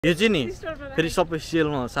यो चाहिँ नि फेरि सबै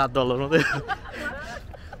सेलमा $7 मात्रै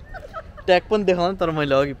ट्याग पनि देखाउनु तर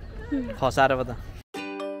मैले अघि फसाएर पो त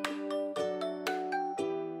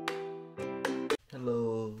हेलो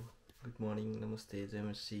गुड मर्निङ नमस्ते जय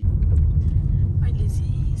मसी अहिले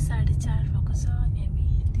चाहिँ 4:30 भएको छ अनि हामी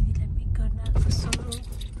दिदीलाई पिक गर्न आएको छौँ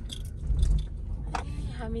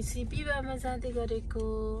हामी चाहिँ विवाहमा जाँदै गरेको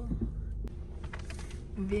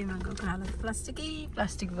बेमा गएको हालत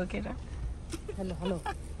प्लास्टिक बोकेर हेलो हेलो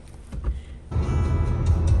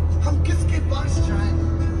हम किसके पास जाएं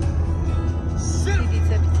सिर्फ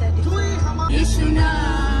तू ही हमारा यीशु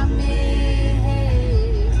नाम में है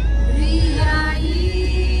रिहाई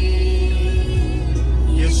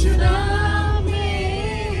यीशु नाम में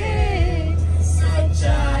है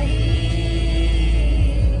सच्चाई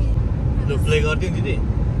लो प्ले गर्दियौ दिदी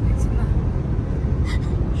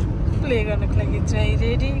प्ले गर्नको लागि चाहिँ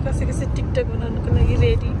रेडी कसै टिकटक बनाउनको लागि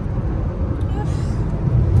रेडी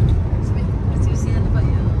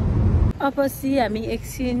अपछि हामी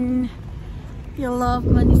एकछिन यो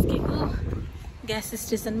लभमा निस्केको ग्यास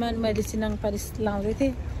स्टेसनमा अनि मैले सिनाङ पारिस लाउँदै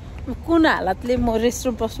थिएँ कुन हालतले म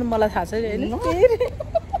रेस्टरुम पस्नु मलाई थाहा छैन होइन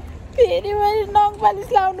फेरि मैले नङ पालिस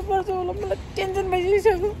लाउनु पर्छ होला मलाई टेन्सन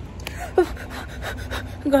भइसक्यो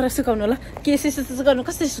गरेर सुकाउनु होला के यसो गर्नु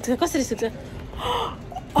कसरी सुक्छ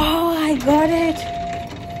Oh, I got it.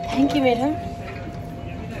 Thank you, madam.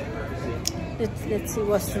 Let's see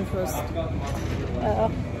washroom first.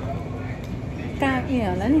 कहाँ के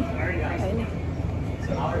होला नि होइन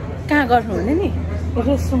कहाँ गर्नुहुने नि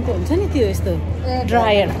रेस्टरुमको हुन्छ नि त्यो यस्तो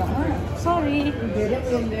dryer sorry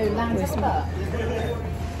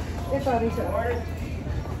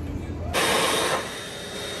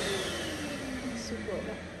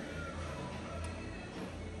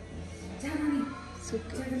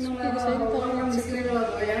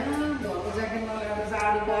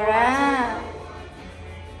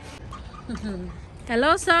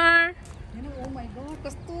hello sir Oh my god,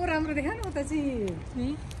 कस्तो राम्रो देखा न उता चाहिँ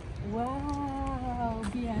वाउ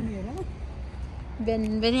बिहान हेर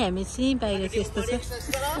बिहान हामी चाहिँ बाहिर चाहिँ यस्तो छ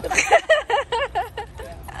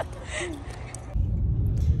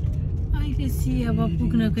अहिले चाहिँ अब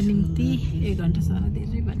पुग्नको निम्ति 1 घन्टासम्म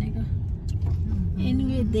धेरै भनेको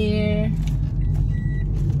anyway there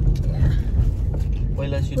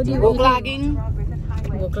भोक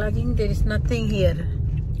लाग्यो there is nothing here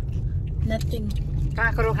nothing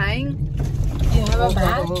काँक्रो खायौँ you have a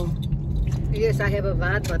bath yes I have a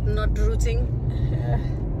bath but not रुचिङ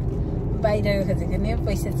बाहिर खोजेको नि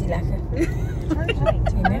पैसा चिलाएको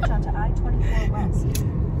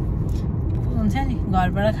हुन्छ नि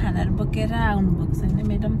घरबाट खानाहरू बोकेर आउनु भएको छैन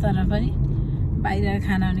म्याडम तर पनि बाहिर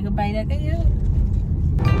खाना भनेको बाहिरकै हो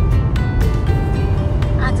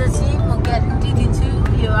आज चाहिँ म ग्यारेन्टी दिन्छु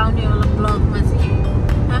यो आउनेवाला ब्लगमा चाहिँ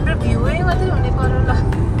हाम्रो भ्यूै मात्रै हुने पर्यो ल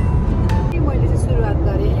मैले चाहिँ सुरुवात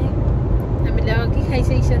गरेँ हामीले अघि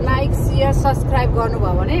खाइसकिसक्यो लाइक सेयर सब्सक्राइब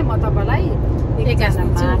गर्नुभयो भने म तपाईँलाई एकजना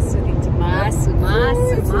मासु दिन्छु मासु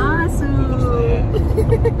मासु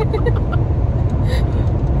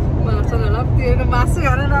होला त्यो मासु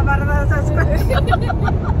खान नपाएर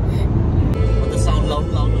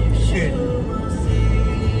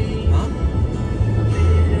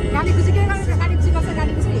गाडी खुसी के गर्छ गाडी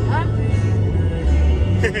खुसी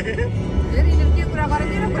फेरि के कुरा गरे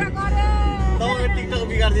टिकटक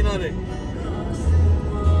बिगार्दिन अरे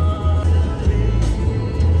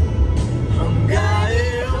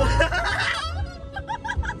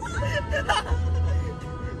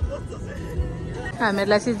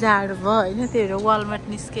हामीहरूलाई चाहिँ जाडो भयो होइन त्यो वालमार्ट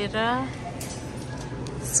निस्केर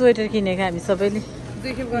स्वेटर किनेको हामी सबैले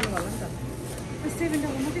दुई खेप गर्नु होला नि त $7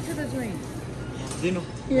 मात्रै छ त जोइन दिनु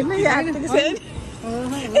हेर्नु $7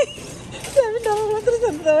 मात्रै छ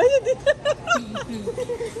त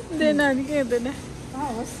दिएन अनि के हुँदैन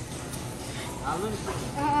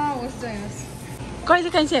कहिले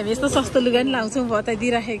काहीँ चाहिँ हामी यस्तो सस्तो लुगा नि लाउँछौँ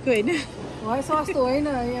बताइदिइराखेको होइन सस्तो होइन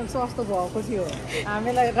यहाँ सस्तो भएको थियो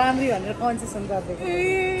हामीलाई राम्री भनेर कन्सेसन गरिदिएको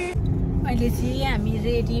अहिले चाहिँ हामी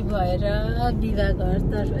रेडी भएर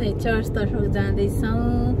विवाहघरतर्फ चर्चतर्फ जाँदैछौँ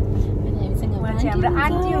अनि हामीसँग हाम्रो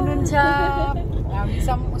आन्टी हुनुहुन्छ हामी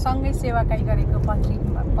सँगै सेवाकाई गरेको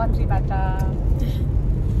पन्त्रीबाट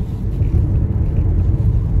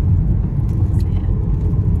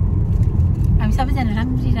हामी सबैजना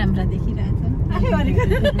राम्रा देखिरहेछौँ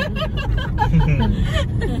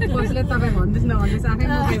कसले तपाईँ भन्दैछ नभन्दैछ आफै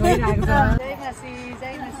मुखै भइरहेको छ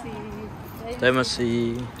जय मसी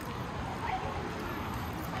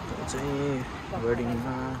चाहिँ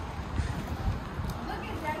वेडिङमा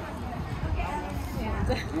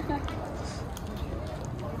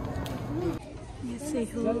यसै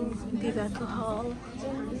हो विवाहको हल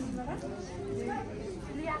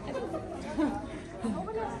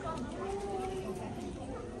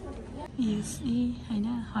होइन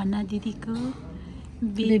हन्ना दिदीको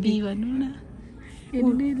बेबी भनौँ न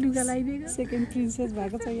हेर्नु लुगा लगाइदिएको सेकेन्ड प्रिन्सेस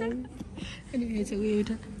भएको छ यही अनि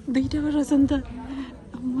एउटा दुईवटा रहेछ नि त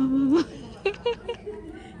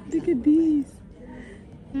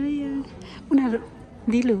उनीहरू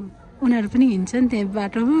दिलो उनीहरू पनि हिँड्छ नि त्यहाँ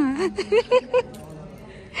बाटोमा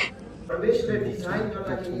परमेश्वरले डिजाइन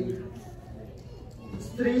गर्दाखेरि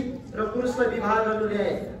स्त्री र पुरुषलाई विवाह गर्नु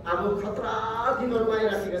ल्याए अब खतरा दिनहरुमा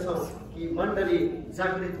आइराखेका छौँ कि मण्डली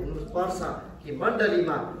जागृत हुनुपर्छ कि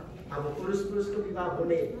मण्डलीमा अब पुरुषको विवाह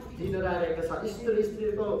हुने दिनहरु आइरहेका छ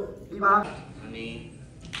स्त्रीको विवाह अनि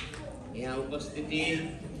यहाँ उपस्थिति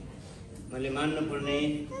मैले मान्नुपर्ने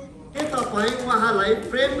के तपाईँ उहाँलाई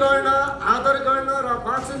प्रेम गर्न आदर गर्न र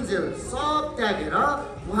वाचनजेल सब त्यागेर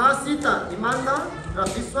उहाँसित इमानदार र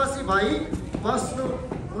विश्वासी भई बस्नु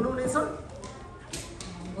हुनुहुनेछ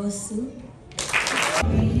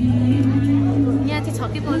यहाँ चाहिँ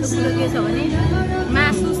छक्कै पर्नु कुरो के छ भने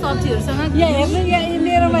मासु सब्जीहरूसँग यहाँ हेर्नु यहाँ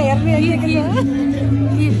मेरोमा हेर्नु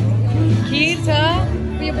खिर छ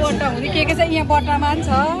यो बट्टा हुने के छ यहाँ बट्टामा पनि छ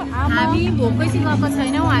हामी भोकै चाहिँ गएको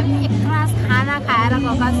छैनौँ हामी एक ग्लास खाना खाएर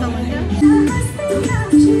गएका छौँ भन्थ्यो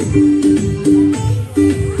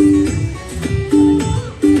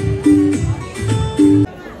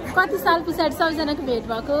कति साल पछाडि सबैजनाको भेट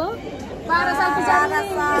भएको 12 साल पछाडि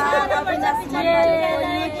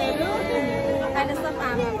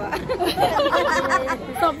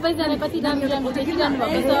सबैजना कति राम्रो राम्रो देखिरहनु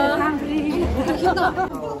भएको छ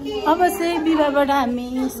अब चाहिँ विवाहबाट हामी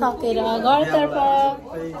सकेर घरतर्फ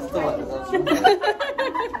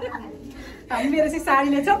मेरो चाहिँ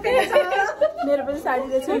साडीले छोपेको छ मेरो पनि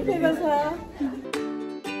साडीले छोपेको छ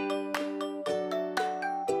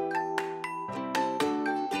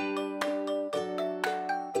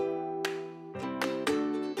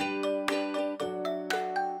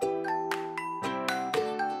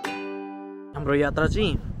हाम्रो यात्रा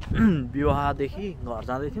चाहिँ विवाहदेखि घर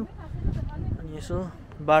जाँदै थियौँ अनि यसो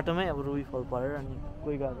बाटोमै अब रुबी फल परेर अनि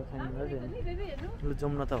कोही गएको छैन लु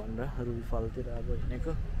जाउँ न त भनेर रुबी फलतिर अब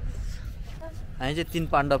हिँडेको हामी चाहिँ 3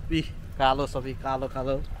 पाण्डव कालो सबै कालो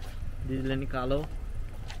कालो दिदीले नि कालो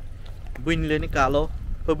बहिनीले नि कालो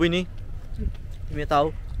बहिनी तिमी यता आऊ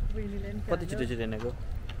कति छिटो छिटो हिँडेको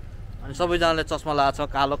अनि सबैजनाले चस्मा लगाएको छ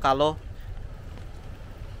कालो कालो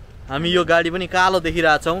हामी यो गाडी पनि कालो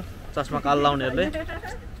देखिरहेछौँ चस्मा कालो लाउनेहरूले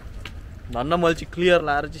धन्न मैले चाहिँ क्लियर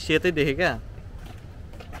लाएर चाहिँ सेतै देखेँ क्या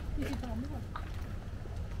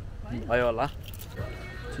भयो होला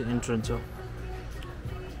इन्ट्रेन्स हो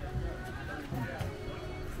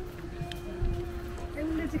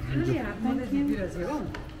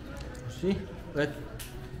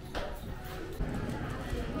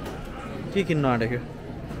के किन्न आँटेको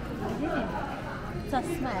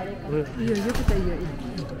चस्मा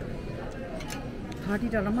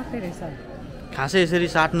 $30 मात्रै रहेछ खासै यसरी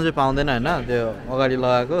साट्नु चाहिँ पाउँदैन होइन त्यो अगाडि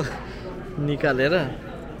लगाएको निकालेर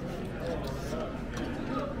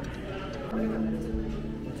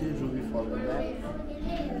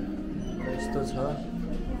यस्तो छ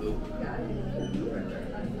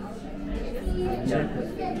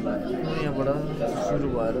यहाँबाट सुरु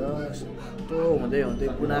भएर यस्तो हुँदै हुँदै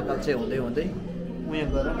बुनाकाल चाहिँ हुँदै हुँदै उयो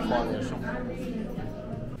गएर फल हेर्छौँ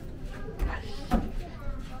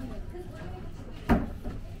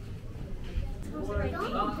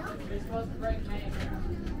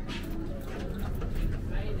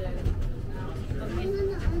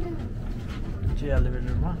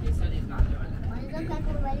एलिभेटरमा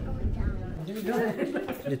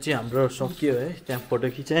यो चाहिँ हाम्रो सकियो है त्यहाँ फोटो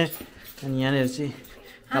खिचाएँ अनि यहाँनिर चाहिँ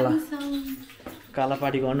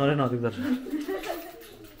कालापाटी गर्नु अरे नदेख्दो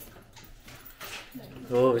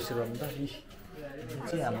हो यसो गर्नु त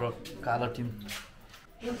चाहिँ हाम्रो कालो टिम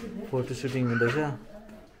फोटो सुटिङ हुँदैछ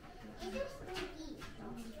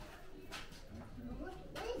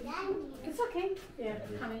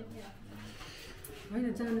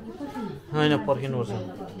होइन पर्खिनुपर्छ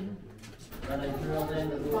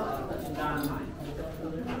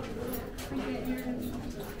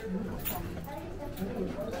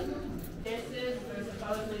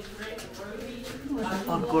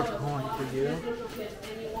अर्को ठाउँ आइपुग्यो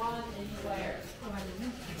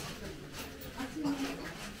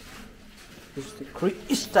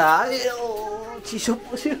स्टाइल चिसो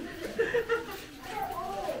पस्यो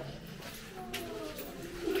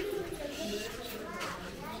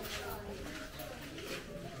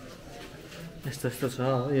यस्तो यस्तो छ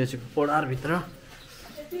यो चाहिँ पोडारभित्र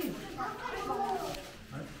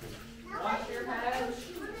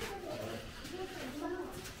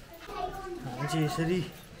हामी चाहिँ यसरी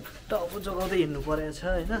टाउको जोगाउँदै हिँड्नु परेको छ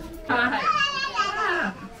होइन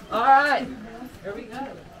Alright, here we go.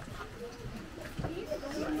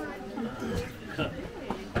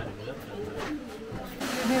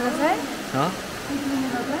 Huh?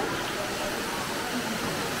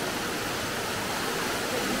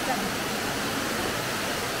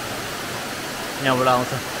 यहाँबाट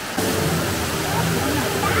आउँछ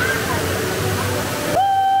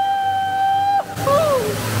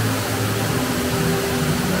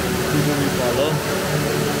हेलो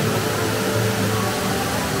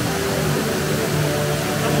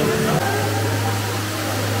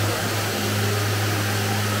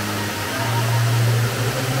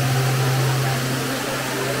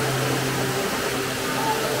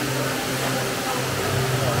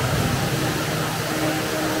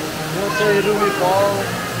Ruby Fall.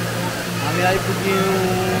 हामी आइपुग्यौँ.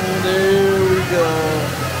 There we go.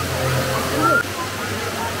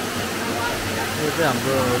 यो चाहिँ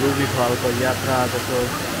हाम्रो रुबी फलको यात्रा आजको.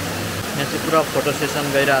 यहाँ चाहिँ पुरा फोटो सेसन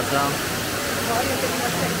गइरहेछ.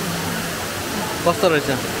 कस्तो रहेछ?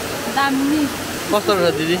 दामी. कस्तो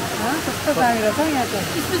रहेछ दिदी? कस्तो दामी रहेछ यहाँ त.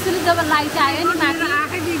 स्पेशली जब लाइट आयो नि माथि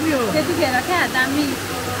आँखै बिग्रियो. त्यतिखेर क्या दामी.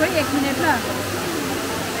 खोइ 1 मिनेट ल.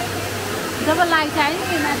 जब लाइट आयो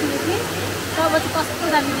नि माथिदेखि तब चाहिँ कस्तो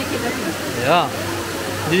दामी देखेको थियो.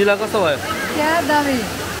 दिदीलाई कस्तो भयो? क्या दामी.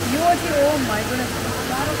 यो चाहिँ हो माइ गुडनेस.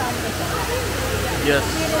 साह्रो दामी रहेछ. यस.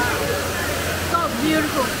 So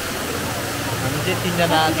beautiful. हामी चाहिँ 3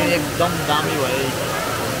 जना आएको एकदम दामी भयो.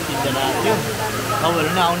 3 जना आएको. तपाईँहरू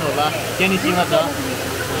पनि आउनु होला. टेनिसीमा छ.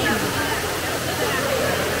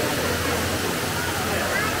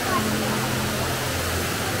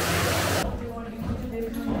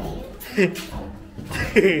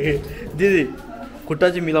 दिदी खुट्टा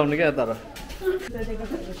चाहिँ मिलाउनु क्या तर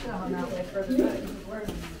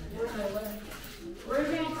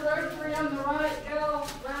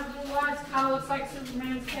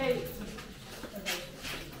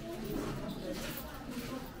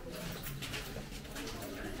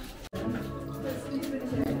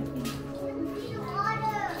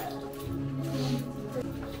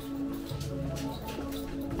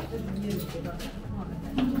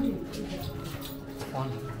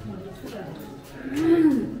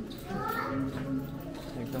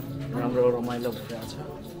एकदम राम्रो रमाइलो भइरहेको छ.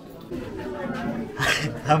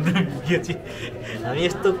 हाम्रो यो चाहिँ हामी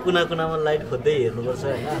यस्तो कुना कुनामा लाइट खोज्दै हेर्नुपर्छ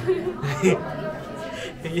होइन.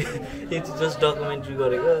 यो चाहिँ जस्ट डकुमेन्ट्री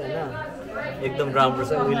गरेको होइन. एकदम राम्रो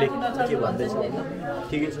छ. उहिले के भन्दैछ होइन.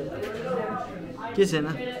 ठिकै छ. के छैन.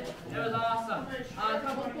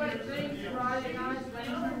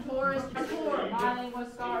 My name was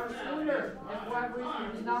Sarah Scooter, and for whatever reason you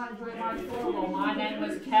did not enjoy my tour, well, my name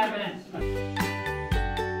was Kevin.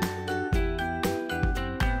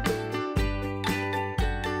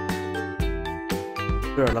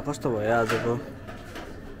 तिमीहरूलाई कस्तो भयो आजको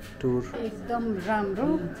टुर? एकदम राम्रो.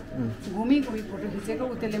 घुमी फोटो खिचेको.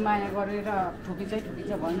 उसले माया गरेर ठुकिन्छ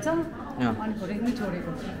भन्छ अनि फोटो पनि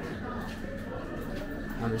छोडेको.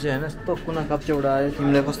 हामी चाहिँ होइन यस्तो कुना काप्चेबाट आयो.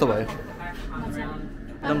 तिमीलाई कस्तो भयो?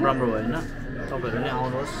 एकदम राम्रो भयो होइन. तपाईँहरू नि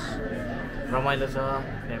आउनुहोस्. रमाइलो छ.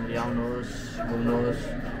 फ्यामिली आउनुहोस्, घुम्नुहोस्.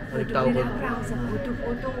 अलिक टाउको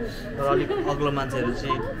तर अलिक अग्लो मान्छेहरू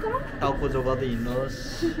चाहिँ टाउको जोगाउँदै हिँड्नुहोस्.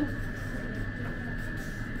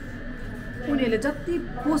 उनीहरूले जति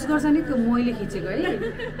पोस्ट गर्छ नि त्यो मैले खिचेको है.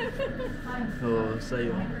 हो सही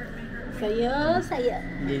हो. सही हो.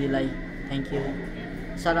 दिदीलाई thank you.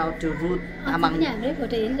 Sir out to Ruth Tamang. हाम्रै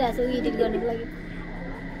फोटो हेरिरहेको छु एडिट गर्नको लागि.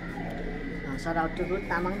 Sir out to Ruth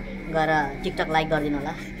Tamang गएर टिकटक लाइक गरिदिनु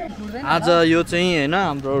होला. आज यो चाहिँ होइन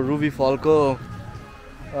हाम्रो रुबी फलको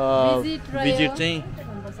भिजिट चाहिँ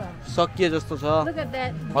सकिए जस्तो छ.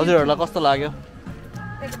 हजुरहरूलाई कस्तो लाग्यो?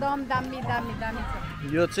 एकदम दामी दामी दामी छ.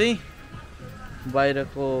 यो चाहिँ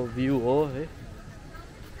बाहिरको भ्यू हो है.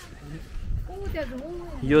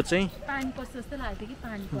 यो चाहिँ पानी पर्छ जस्तो लाग्थ्यो कि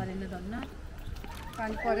पानी परेन धन्न.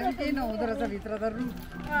 पानी पऱ्यो पनि केही नहुँदो रहेछ. भित्र त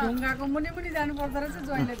ढुङ्गाको मुनि पनि जानु पर्दो रहेछ.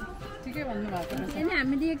 जोइले ठिकै भन्नुभएको रहेछ.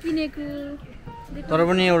 हामीले किनेको तर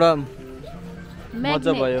पनि एउटा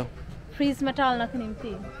मजा भयो. फ्रिजमा टाल्नको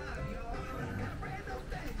निम्ति.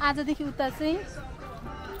 आजदेखि उता चाहिँ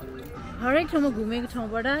हरेक ठाउँमा घुमेको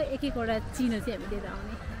ठाउँबाट एक एकवटा चिनो चाहिँ हामी लिएर आउने.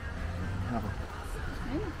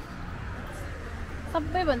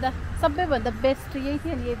 सबैभन्दा बेस्ट यही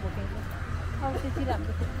थियो नि. यही भोकेको अब त्यति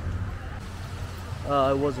राम्रो थियो.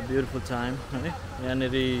 It was a beautiful time है.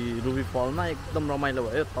 यहाँनिर रुबी फलमा एकदम रमाइलो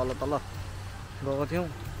भयो. तल गएको थियौँ.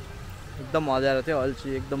 एकदम मजा आएको थियो. अहिले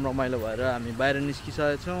चाहिँ एकदम रमाइलो भएर हामी बाहिर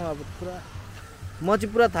निस्किसकेको छौँ. अब पुरा म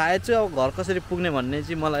चाहिँ पुरा थाहा छु अब घर कसरी पुग्ने भन्ने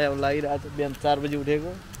चाहिँ मलाई अब लागिरहेको छ. बिहान 4 बजी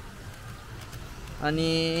उठेको अनि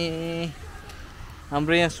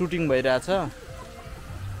हाम्रो यहाँ सुटिङ भइरहेछ.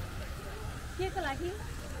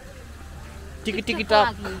 टिकी टिकी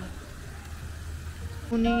टक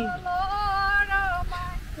उनी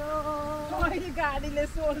गाडीले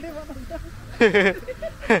सोल्दै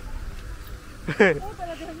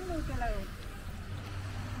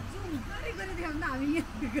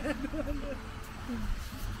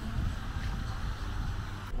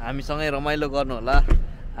हामीसँगै रमाइलो गर्नु होला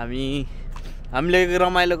हामीले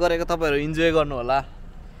रमाइलो गरेको तपाईहरु इन्जोय गर्नु होला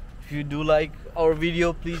if you do like our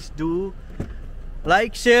video please do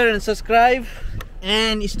like share and subscribe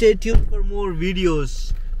and stay tuned for more videos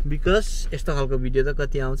because यस्तो खालको भिडियो त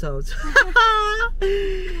कति आउँछ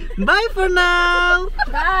bye for now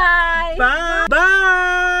Bye. bye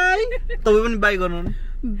bye तपाईं पनि बाइ गर्नु न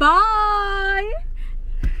Bye.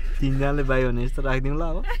 तीनजनाले बाइ भने जस्तो राख्दिउँला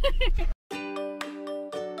अब